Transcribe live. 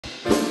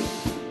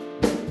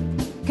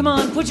Come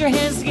on, put your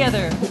hands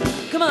together.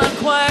 Come on,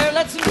 choir,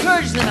 let's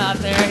encourage them out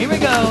there. Here we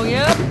go,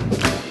 yep.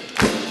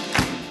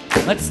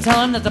 Let's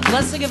tell them that the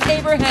blessing of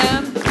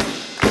Abraham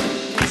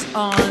is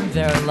on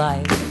their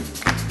life.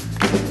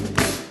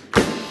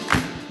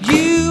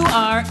 You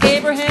are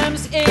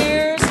Abraham's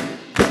heirs,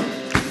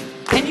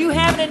 and you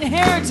have an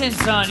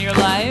inheritance on your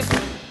life.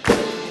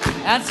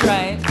 That's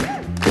right.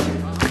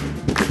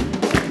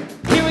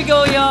 Here we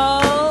go,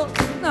 y'all.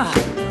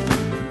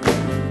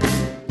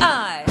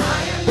 I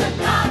am the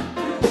God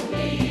who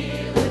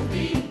healeth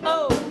thee.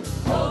 Oh,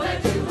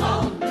 that you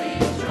only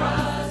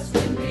trust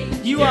in me.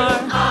 You are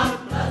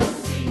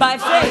by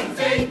faith.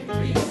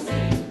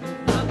 Receive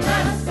the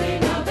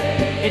blessing of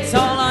Abraham. It's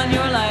all on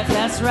your life.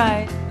 That's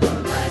right. The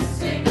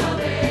blessing of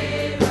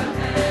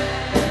Abraham.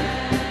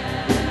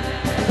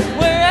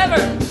 Wherever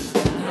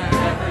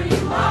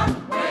you are,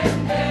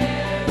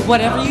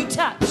 whatever you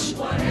touch.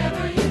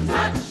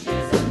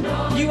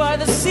 You are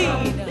the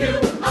seed. You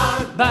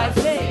are by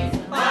faith.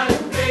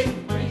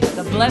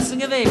 The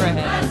blessing of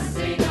Abraham.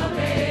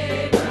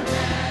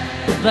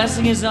 The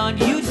blessing is on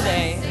you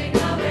today.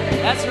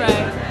 That's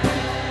right.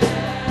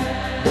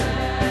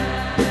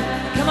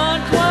 Come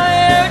on,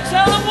 choir,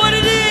 tell them what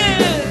it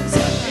is.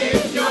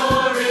 It's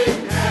your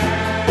inheritance.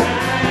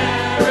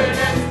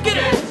 Get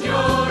it. It's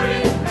your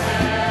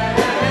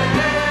inheritance.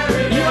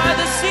 You are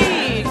the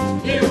seed.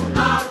 You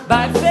are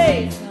by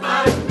faith.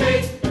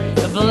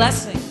 The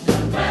blessing.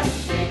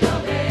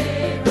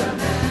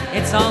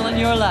 It's all in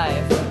your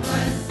life.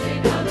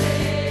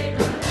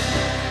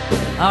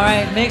 All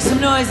right, make some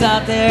noise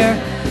out there.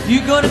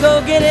 You gonna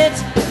go get it?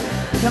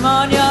 Come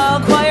on, y'all,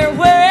 choir,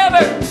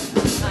 wherever.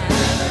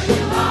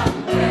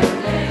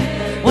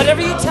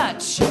 Whatever you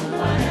touch. You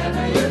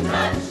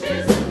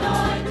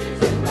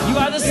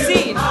are the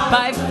seed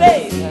by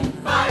faith.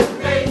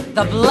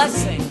 The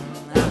blessing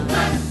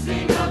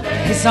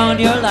is on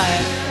your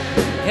life.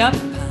 Yep.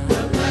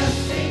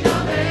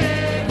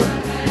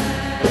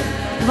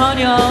 Come on,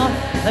 y'all.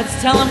 Let's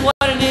tell them what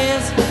it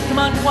is. Come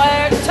on,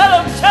 choir.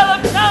 Tell them.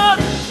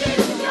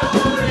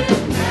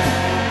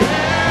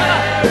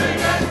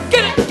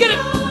 Get it.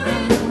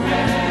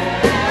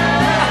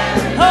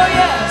 Oh,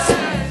 yes.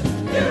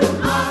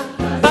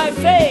 By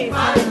faith.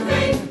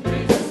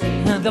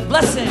 The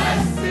blessing.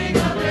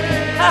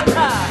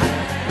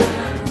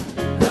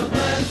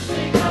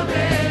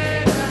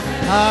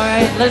 All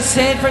right, let's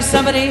say it for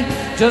somebody.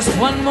 Just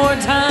one more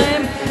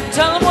time.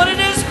 Tell them what it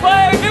is,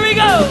 choir. Here we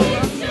go.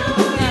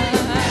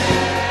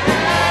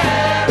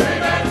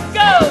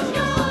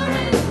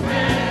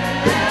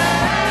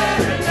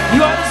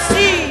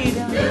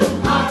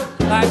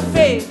 By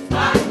faith,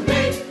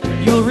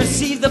 you'll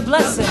receive the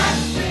blessing.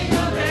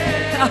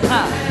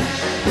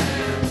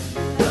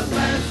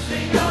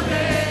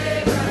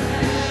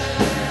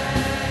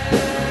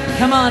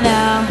 Come on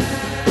now.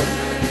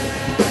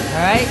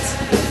 All right,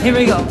 here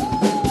we go.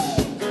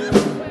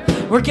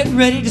 We're getting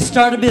ready to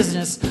start a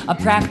business, a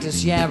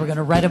practice. Yeah, we're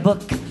gonna write a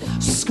book,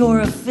 score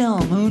a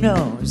film, who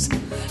knows?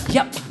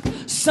 Yep.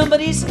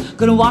 Somebody's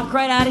gonna walk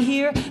right out of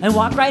here and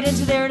walk right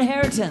into their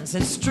inheritance.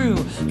 It's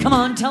true. Come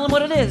on, tell them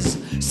what it is.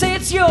 Say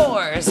it's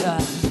yours.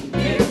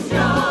 It's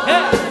yours.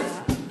 Yeah.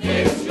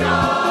 It's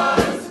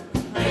yours.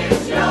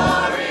 It's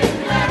your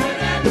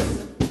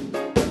inheritance.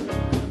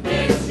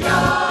 It's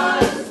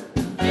yours.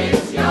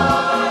 It's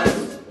yours.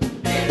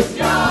 It's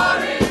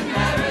your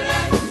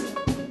inheritance.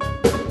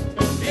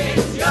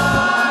 It's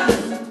yours.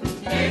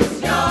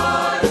 It's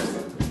yours.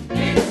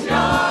 It's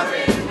your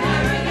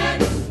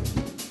inheritance.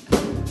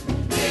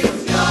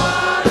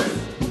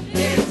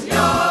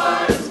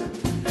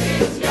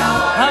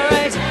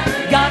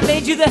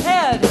 You the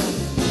head.